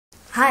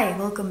Hi,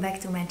 welcome back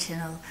to my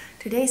channel.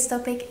 Today's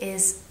topic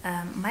is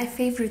my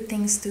favorite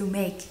things to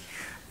make.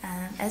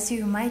 As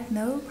you might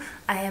know,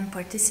 I am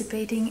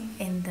participating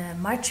in the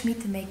March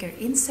Meet the Maker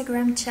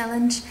Instagram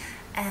challenge,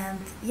 and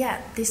yeah,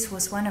 this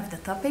was one of the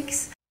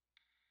topics.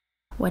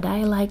 What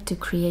I like to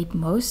create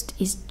most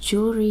is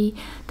jewelry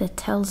that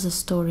tells a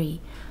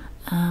story.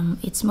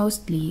 It's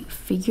mostly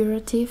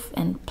figurative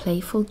and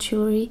playful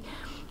jewelry,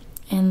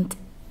 and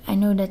I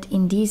know that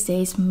in these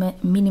days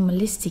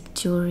minimalistic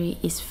jewelry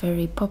is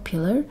very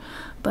popular,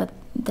 but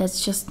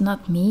that's just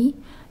not me,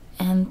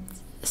 and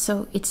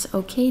so it's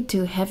okay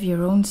to have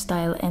your own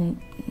style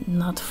and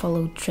not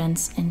follow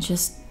trends and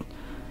just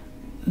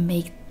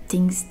make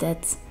things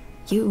that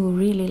you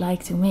really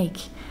like to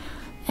make.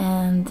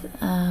 And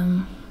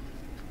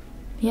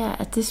yeah,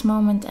 at this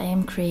moment I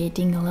am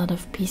creating a lot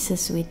of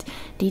pieces with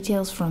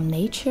details from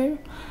nature,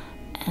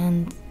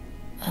 and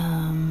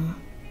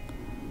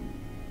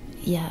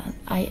yeah,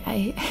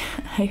 I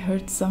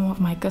heard some of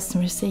my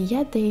customers say,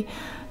 yeah,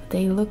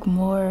 they look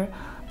more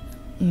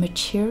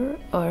mature,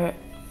 or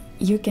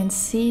you can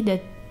see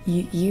that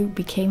you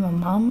became a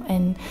mom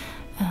and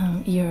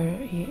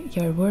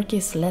your work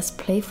is less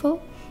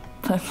playful.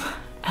 But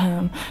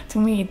to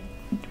me it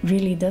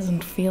really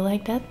doesn't feel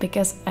like that,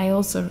 because I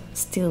also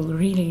still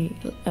really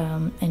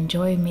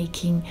enjoy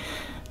making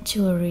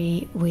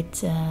jewelry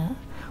with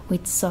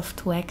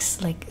soft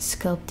wax, like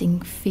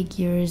sculpting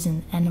figures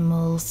and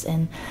animals,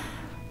 and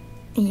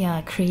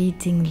yeah,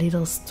 creating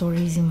little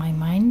stories in my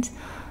mind.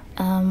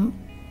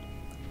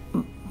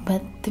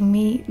 But to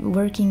me,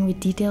 working with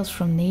details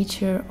from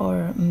nature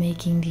or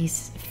making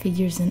these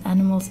figures and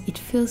animals, it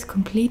feels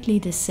completely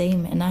the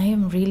same, and I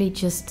am really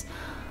just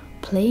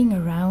playing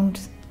around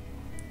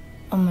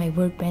on my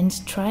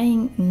workbench,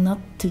 trying not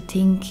to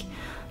think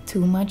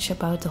too much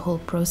about the whole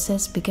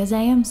process, because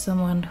I am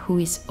someone who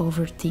is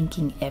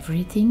overthinking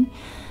everything,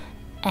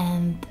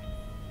 and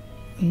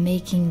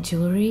making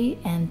jewelry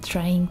and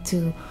trying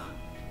to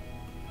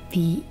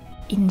be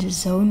in the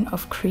zone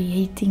of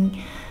creating.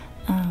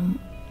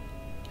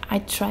 I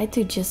try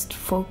to just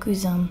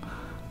focus on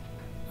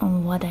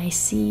what I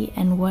see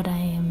and what I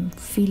am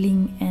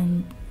feeling,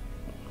 and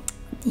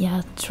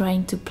yeah,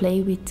 trying to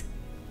play with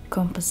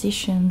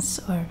compositions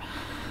or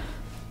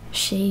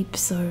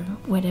shapes or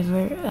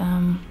whatever,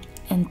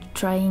 and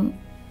trying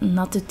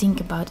not to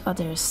think about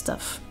other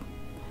stuff.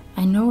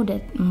 I know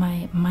that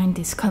my mind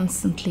is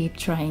constantly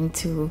trying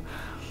to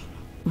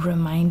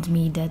remind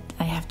me that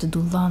I have to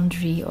do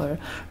laundry, or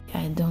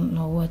I don't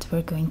know what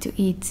we're going to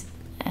eat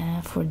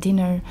for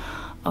dinner,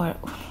 or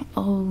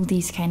all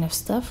these kind of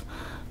stuff.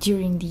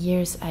 During the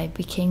years I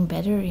became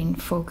better in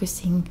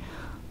focusing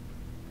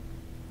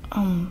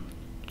on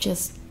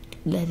just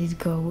let it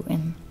go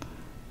and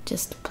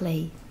just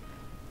play.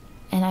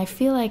 And I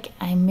feel like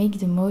I make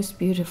the most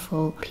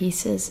beautiful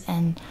pieces,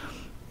 and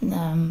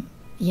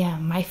yeah,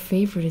 my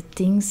favorite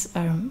things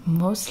are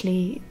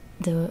mostly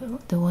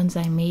the ones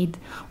I made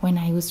when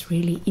I was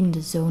really in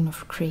the zone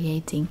of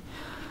creating.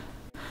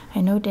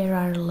 I know there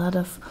are a lot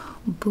of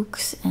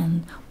books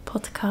and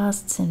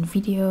podcasts and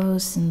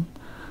videos and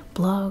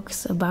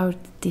blogs about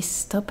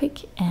this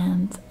topic,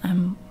 and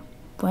I'm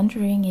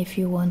wondering if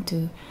you want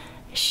to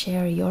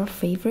share your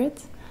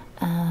favorite,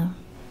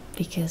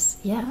 because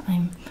yeah,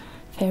 I'm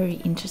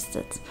very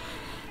interested.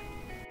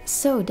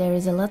 So there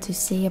is a lot to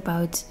say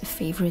about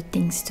favorite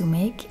things to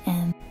make,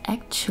 and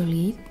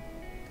actually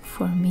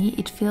for me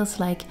it feels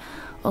like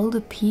all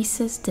the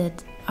pieces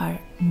that are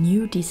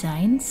new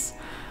designs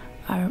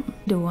are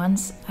the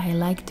ones I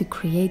like to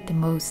create the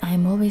most.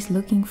 I'm always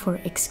looking for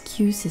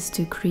excuses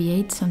to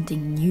create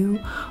something new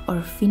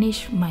or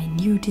finish my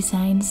new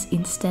designs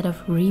instead of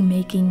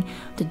remaking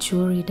the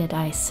jewelry that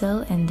I sell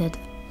and that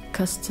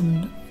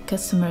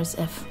customers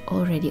have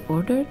already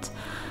ordered.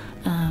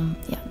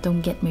 Yeah,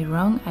 don't get me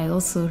wrong, I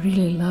also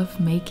really love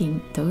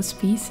making those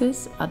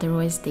pieces,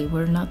 otherwise they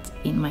were not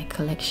in my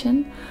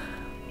collection.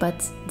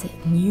 But the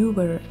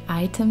newer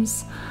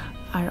items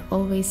are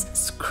always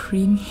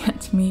screaming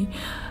at me,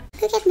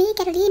 look at me,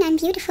 Karolien, I'm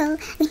beautiful.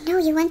 We know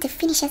you want to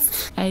finish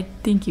us. I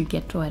think you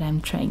get what I'm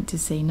trying to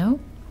say, no?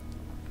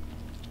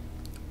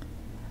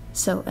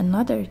 So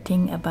another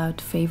thing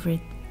about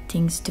favorite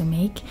things to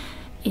make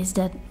is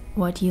that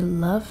what you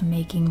love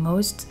making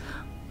most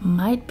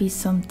might be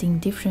something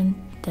different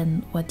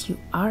than what you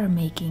are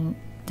making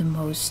the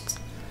most.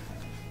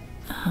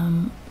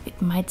 It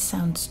might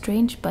sound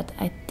strange, but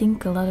I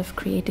think a lot of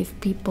creative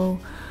people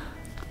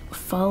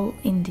fall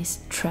in this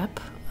trap.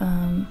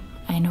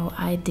 I know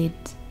I did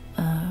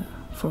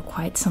for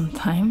quite some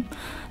time,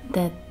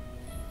 that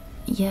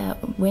yeah,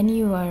 when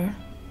you are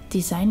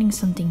designing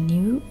something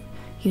new,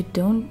 you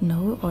don't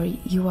know, or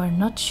you are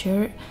not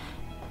sure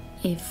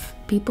if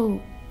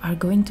people are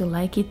going to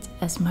like it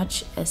as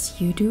much as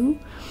you do.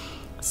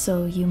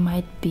 So you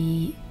might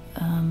be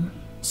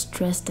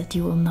stressed that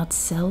you will not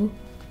sell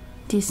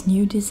this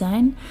new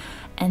design,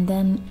 and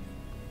then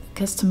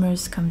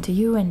customers come to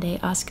you and they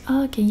ask,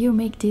 oh, can you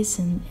make this,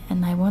 and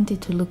I want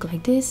it to look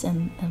like this,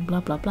 and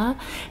blah blah blah,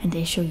 and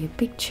they show you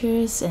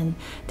pictures and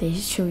they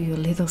show you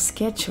a little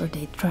sketch, or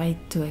they try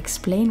to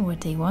explain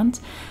what they want,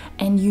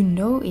 and you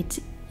know it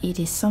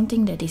is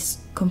something that is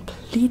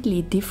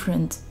completely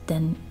different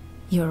than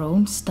your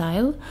own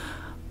style,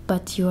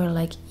 but you are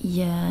like,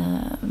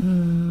 yeah,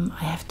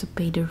 I have to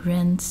pay the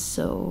rent,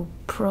 so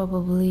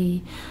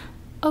probably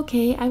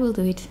okay, I will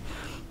do it.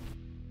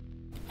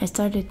 I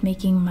started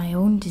making my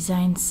own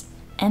designs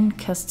and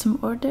custom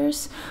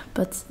orders,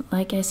 but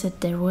like I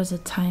said, there was a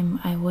time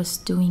I was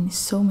doing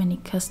so many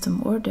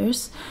custom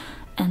orders,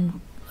 and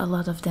a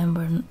lot of them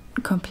were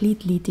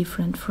completely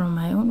different from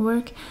my own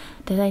work,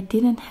 that I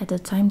didn't have the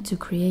time to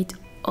create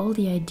all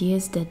the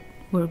ideas that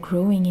were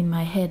growing in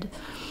my head.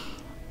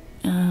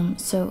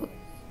 So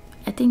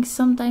I think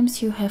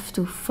sometimes you have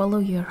to follow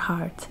your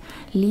heart,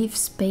 leave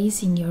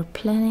space in your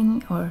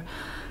planning, or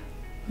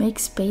make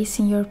space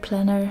in your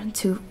planner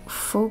to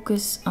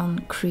focus on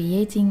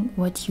creating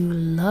what you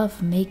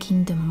love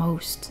making the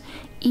most.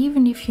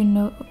 Even if you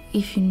know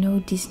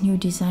this new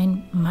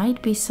design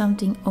might be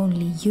something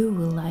only you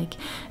will like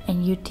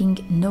and you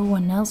think no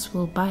one else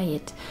will buy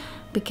it.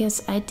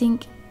 Because I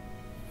think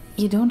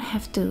you don't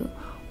have to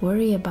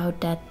worry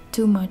about that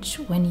too much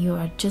when you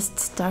are just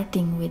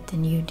starting with the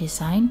new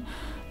design.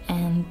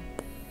 And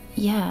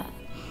yeah,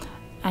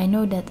 I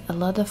know that a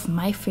lot of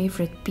my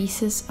favorite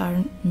pieces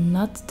are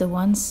not the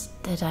ones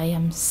that I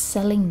am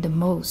selling the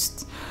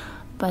most,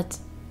 but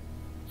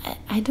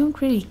I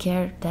don't really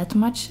care that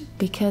much,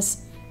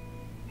 because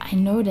I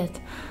know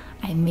that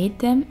I made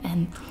them,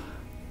 and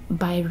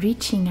by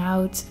reaching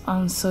out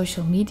on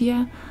social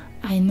media,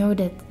 I know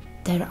that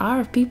there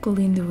are people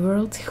in the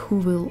world who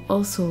will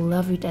also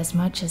love it as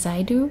much as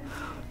I do,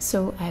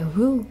 so I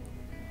will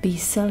be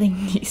selling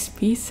these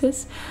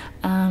pieces,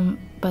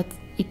 but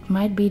it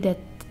might be that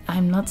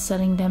I'm not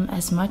selling them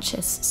as much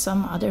as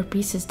some other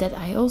pieces that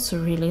I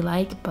also really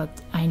like, but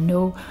I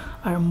know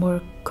are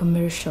more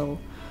commercial.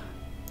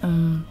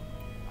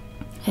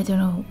 I don't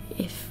know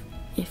if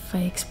I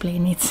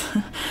explain it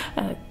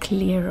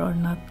clear or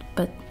not,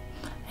 but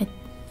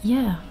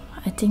yeah,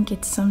 I think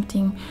it's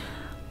something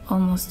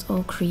almost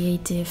all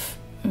creative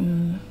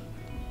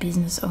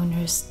business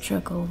owners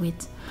struggle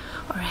with,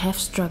 or have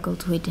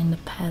struggled with in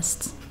the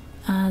past.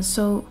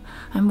 So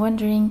I'm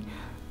wondering,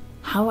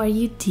 how are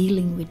you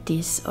dealing with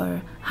this,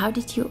 or how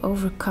did you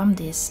overcome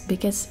this?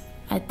 Because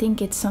I think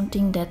it's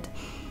something that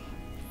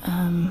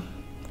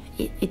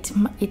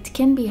it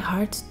can be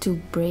hard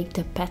to break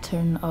the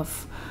pattern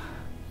of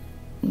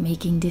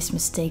making this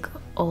mistake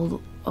all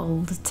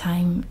the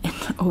time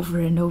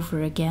and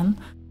over again.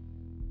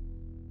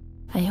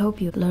 I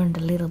hope you learned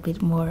a little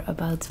bit more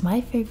about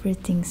my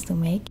favorite things to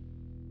make.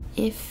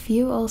 If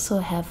you also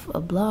have a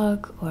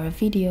blog or a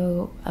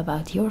video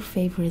about your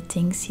favorite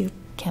things, you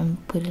can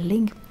put a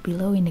link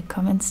below in the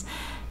comments,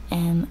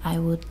 and I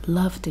would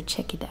love to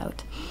check it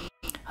out.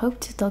 Hope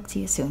to talk to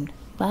you soon.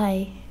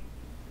 Bye!